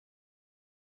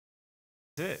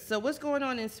it. So what's going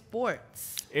on in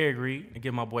sports? Eric Reed, I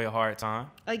give my boy a hard time.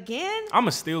 Again? I'm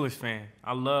a Steelers fan.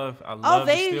 I love the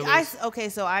Steelers. Okay,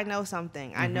 so I know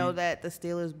something. I know that the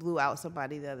Steelers blew out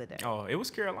somebody the other day. Oh, it was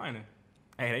Carolina.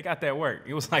 Hey, they got that work.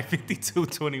 It was like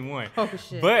 52-21. Oh,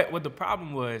 shit. But what the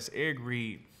problem was, Eric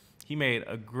Reed, he made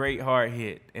a great hard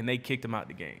hit, and they kicked him out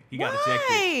the game. He got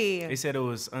ejected. They said it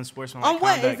was unsportsmanlike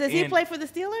conduct. On what? Does he play for the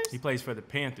Steelers? He plays for the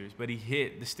Panthers, but he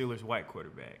hit the Steelers' white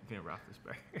quarterback, Ben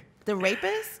Roethlisberger. The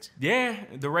rapist? Yeah,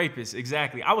 the rapist,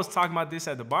 exactly. I was talking about this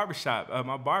at the barbershop.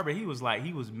 My barber, he was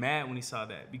mad when he saw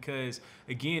that because,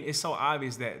 again, it's so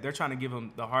obvious that they're trying to give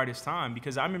him the hardest time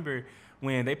because I remember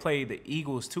when they played the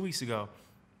Eagles 2 weeks ago,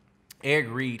 Eric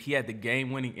Reed, he had the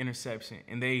game-winning interception,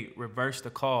 and they reversed the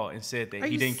call and said that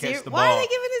he didn't catch the ball. Why are they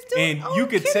giving this to him? And you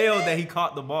could tell that he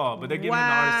caught the ball, but they're giving him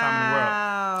the hardest time in the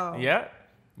world. Wow.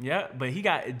 Yeah, but he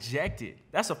got ejected.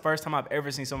 That's the first time I've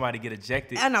ever seen somebody get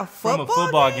ejected from a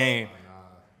football game.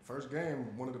 First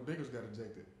game, one of the biggest got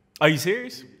ejected. Are you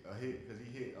serious? A hit because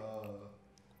he hit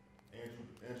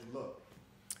Andrew Luck.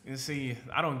 And see,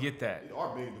 I don't get that. The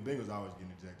Bengals always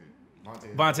getting ejected.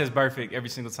 Vontae's perfect every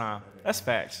single time. That's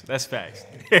facts. That's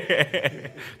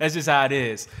just how it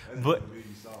is.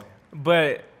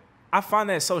 But I find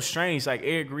that so strange. Like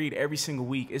Eric Reed, every single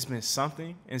week, it's been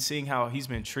something. And seeing how he's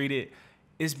been treated,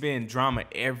 it's been drama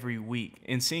every week.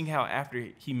 And seeing how after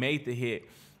he made the hit,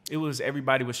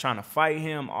 everybody was trying to fight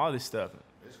him, all this stuff.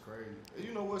 It's crazy.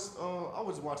 You know what's? I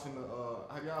was watching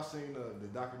have y'all seen the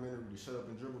documentary, the Shut Up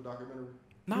and Dribble documentary?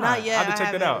 Nah, not yet. I have to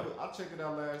check that out. I checked it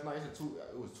out last night. It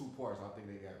was 2 parts. I think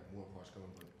they got more parts coming.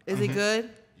 Is it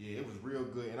good? Yeah, it was real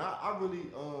good. And I really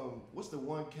what's the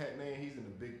one cat name? He's in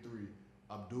the big 3.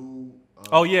 Abdul.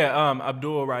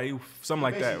 Abdul Rauf, something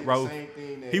like that. Rauf.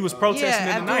 He was protesting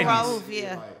in the 90s. Rauf,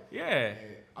 yeah. Yeah.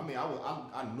 I mean,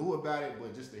 I knew about it,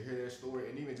 but just to hear that story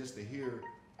and even just to hear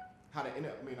how not the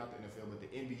NFL, but the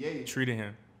NBA treated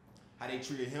him, how they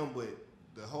treated him, but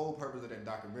the whole purpose of that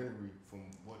documentary, from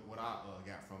what I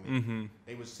got from it,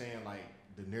 they was saying like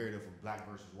the narrative of black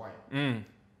versus white.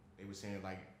 They was saying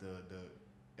like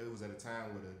it was at a time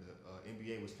where the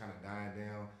NBA was kind of dying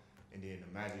down. And then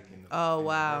the Magic and the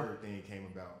Bird thing came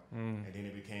about. And then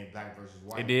it became black versus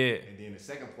white. It did. And then the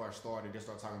second part started, they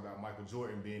started talking about Michael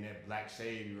Jordan being that black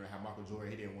savior and how Michael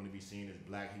Jordan, he didn't want to be seen as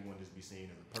black. He wanted to be seen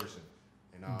as a person.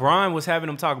 And Bron was having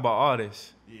them talk about all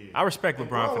this. Yeah. I respect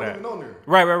LeBron for that. Even on there.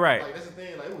 Right. Like, that's the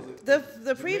thing. Like,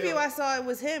 the preview I saw, it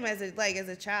was him as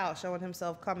a child showing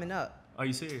himself coming up. Are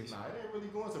you serious? Nah, it ain't really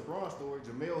going to Bron's story.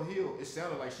 Jamel Hill, it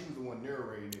sounded like she was the one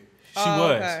narrating it. She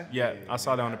was. Okay. Yeah, I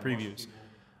saw that on the previews.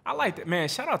 I like that, man.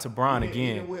 Shout out to Bron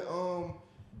again. Even with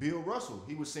Bill Russell,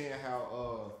 he was saying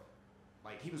how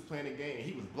like he was playing the game and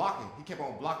he was blocking. He kept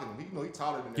on blocking him. He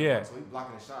taller than everyone, so he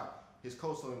blocking the shot. His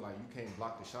coach told him like, you can't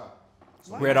block the shot.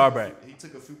 So Red Auerbach. He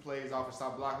took a few plays off and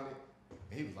stopped blocking it,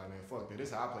 and he was like, man, fuck that. This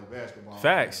is how I play basketball.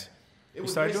 Facts. It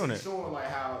was started doing it. Showing like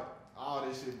how all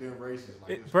this shit been racist.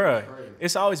 Like, Bruh,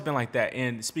 it's always been like that.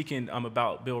 And speaking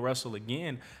about Bill Russell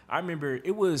again, I remember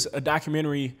it was a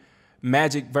documentary,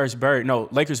 Magic versus Bird. No,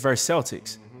 Lakers versus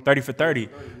Celtics, 30 for 30.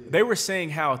 They were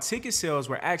saying how ticket sales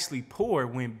were actually poor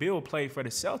when Bill played for the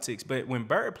Celtics, but when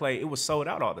Bird played, it was sold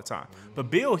out all the time.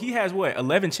 But Bill, he has what,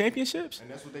 11 championships?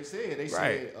 And that's what they said. They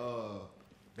said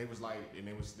they was like, and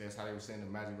that's how they were saying the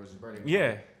Magic versus Bird.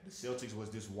 Yeah. The Celtics was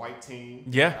this white team.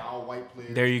 Yeah. All white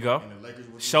players. There you go. And the Lakers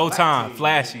was Showtime, black team.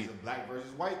 flashy. It was a black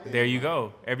versus white thing. There you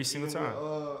go. Every single time.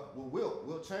 With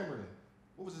Wilt Chamberlain.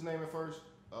 What was his name at first?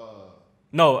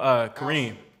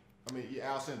 Kareem.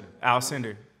 Al Cindor. Al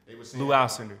Cindor. They were saying Lou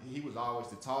Alcindor. He was always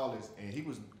the tallest, and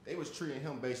they was treating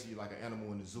him basically like an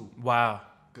animal in the zoo. Wow.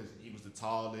 Because he was the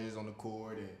tallest on the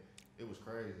court, and it was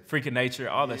crazy. Freak of nature,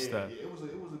 all that stuff. Yeah, it was a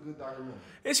good documentary.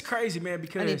 It's crazy, man,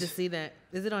 because I need to see that.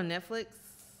 Is it on Netflix?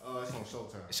 It's on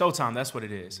Showtime. Showtime, that's what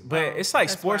it is. But it's like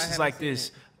sports is like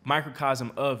this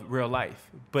microcosm of real life,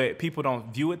 but people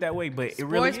don't view it that way, but it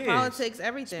really is. Sports, politics,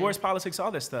 everything. Sports, politics, all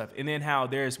that stuff. And then how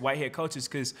there's white head coaches,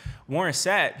 because Warren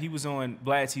Sapp, he was on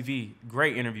Vlad TV,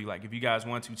 great interview, like if you guys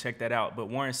want to check that out. But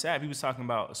Warren Sapp, he was talking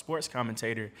about a sports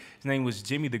commentator. His name was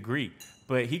Jimmy the Greek.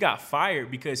 But he got fired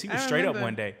because he was straight up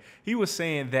one day. He was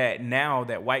saying that now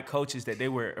that white coaches, that they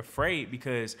were afraid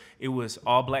because it was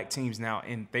all black teams now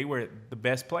and they were the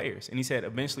best players. And he said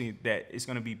eventually that it's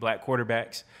going to be black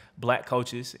quarterbacks, black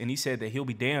coaches. And he said that he'll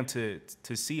be damned to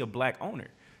see a black owner.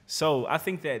 So I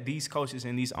think that these coaches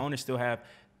and these owners still have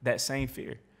that same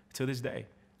fear to this day.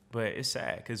 But it's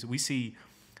sad because we see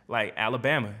like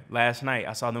Alabama last night,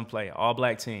 I saw them play, all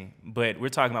black team. But we're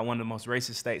talking about one of the most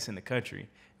racist states in the country.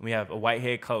 We have a white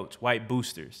head coach, white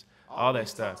boosters, all that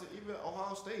stuff. Even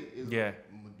Ohio State is a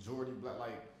majority black.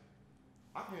 Like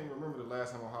I can't even remember the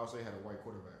last time Ohio State had a white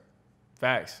quarterback.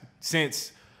 Facts.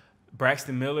 Since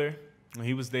Braxton Miller, when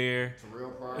he was there,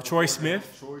 Terrell Pryor, Troy Smith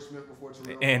before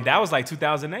Terrell and Pryor. that was like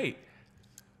 2008.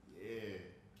 Yeah,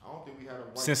 I don't think we had a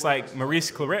white Since like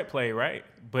Maurice Claret played, right?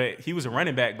 But he was a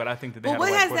running back, but I think that they But had what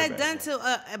a white has that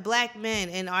quarterback. done to black men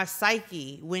and our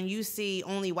psyche when you see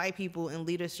only white people in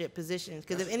leadership positions?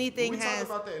 Because if anything we has, talked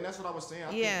about that, and that's what I was saying.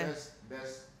 I think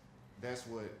that's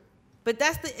what. but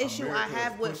that's the issue America I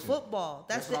have is with pushing. football.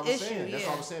 That's the what I was issue. saying. That's Yeah.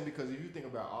 what I was saying, because if you think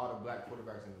about all the black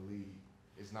quarterbacks in the league,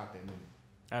 it's not that many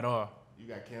At all. You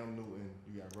got Cam Newton,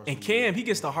 you got Russell. And Cam, he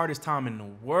gets the hardest time in the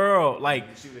world. Like,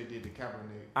 you see what they did to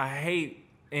Kaepernick. I hate,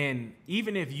 and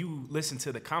even if you listen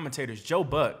to the commentators, Joe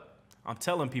Buck, I'm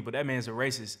telling people that man's a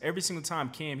racist. Every single time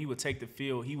Cam, he would take the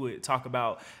field, he would talk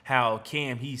about how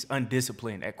Cam, he's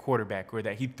undisciplined at quarterback or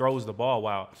that he throws the ball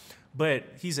wild. But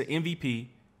he's an MVP.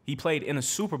 He played in a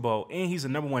Super Bowl, and he's a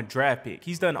 #1 draft pick.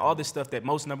 He's done all this stuff that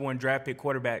most #1 draft pick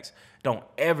quarterbacks don't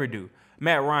ever do.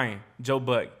 Matt Ryan, Joe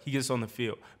Buck, he gets on the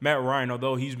field. Matt Ryan,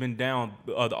 although he's been down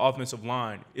the offensive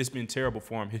line, it's been terrible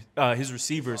for him. His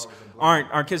receivers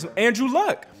aren't kissing. Andrew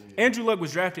Luck. Andrew Luck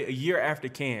was drafted a year after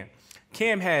Cam.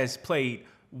 Cam has played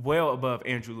well above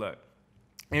Andrew Luck.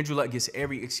 Andrew Luck gets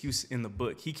every excuse in the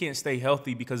book. He can't stay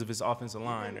healthy because of his offensive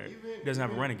line, or he doesn't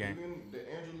have a running game. Even the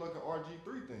Andrew Luck and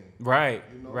RG3 thing. Right,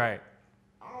 You know? right.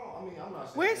 I'm not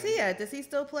saying. Where's he at? Does he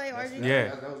still play RG?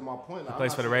 Yeah. That was my point. Like, He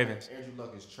plays for the Ravens. Andrew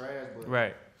Luck is trash, but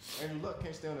Right. Andrew Luck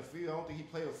can't stay on the field. I don't think he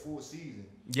played a full season.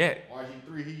 Yet.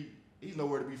 RG3, he's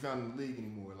nowhere to be found in the league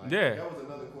anymore. Like, Yeah. that was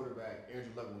another quarterback.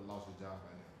 Andrew Luck would have lost his job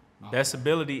right now. Best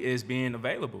ability is being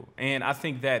available. And I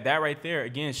think that right there,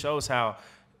 again, shows how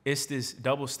it's this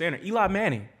double standard. Eli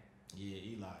Manning, Yeah,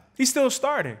 Eli. he's still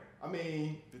starting. I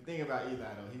mean, the thing about Eli,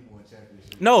 though, he won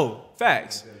championship. No,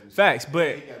 facts. Facts,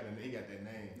 but He got that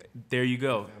name. there you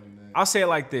go. Family name. I'll say it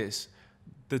like this.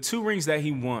 The 2 rings that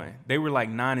he won, they were like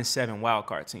 9 and 7 wild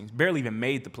card teams, barely even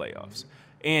made the playoffs.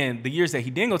 And the years that he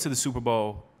didn't go to the Super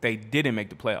Bowl, they didn't make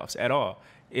the playoffs at all.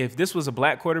 If this was a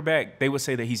black quarterback, they would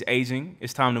say that he's aging,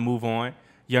 it's time to move on,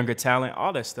 younger talent,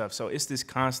 all that stuff. So it's this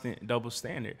constant double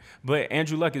standard. But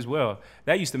Andrew Luck as well,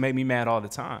 that used to make me mad all the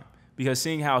time because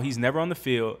seeing how he's never on the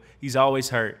field, he's always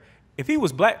hurt. If he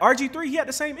was black, RG3, he had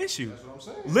the same issue. That's what I'm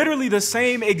saying. Literally the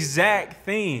same exact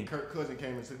thing. Kirk Cousins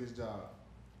came and took his job.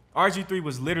 RG3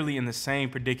 was literally in the same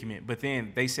predicament, but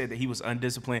then they said that he was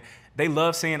undisciplined. They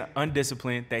love saying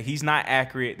undisciplined, that he's not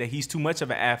accurate, that he's too much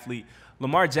of an athlete.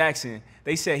 Lamar Jackson,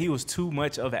 they said he was too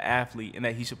much of an athlete and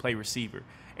that he should play receiver.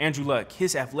 Andrew Luck,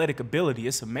 his athletic ability,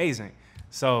 it's amazing.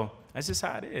 So that's just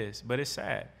how it is, but it's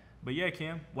sad. But yeah,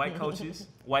 Kim, white coaches,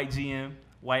 white GM,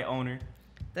 white owner,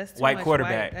 That's too white much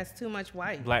quarterback. White. That's too much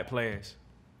white. black players.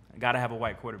 Got to have a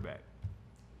white quarterback.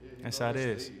 Yeah, That's how it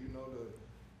is.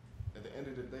 At the end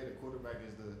of the day, the quarterback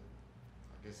is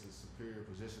the superior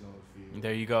position on the field.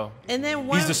 There you go. And then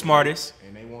He's the smartest.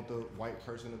 And they want the white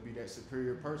person to be that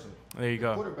superior person. There you the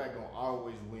go. Quarterback gonna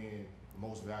always win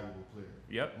most valuable player.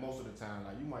 Yep. Most of the time,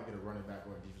 like you might get a running back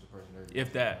or a defensive person every If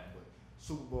once in a that. while, but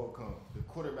Super Bowl come, the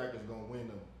quarterback is gonna win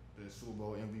the Super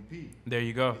Bowl MVP. There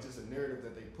you go. It's just a narrative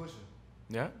that they pushing.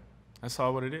 Yeah, that's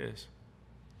all what it is.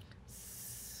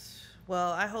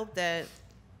 Well, I hope that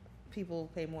people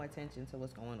pay more attention to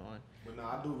what's going on. But no,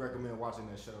 I do recommend watching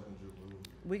that Shut Up and Dribble.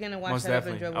 We're gonna watch Most Shut Up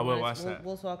and definitely. Dribble. I will once. watch that.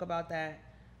 We'll talk about that.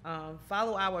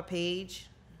 Follow our page,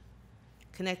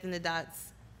 Connecting the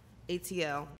Dots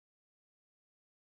ATL.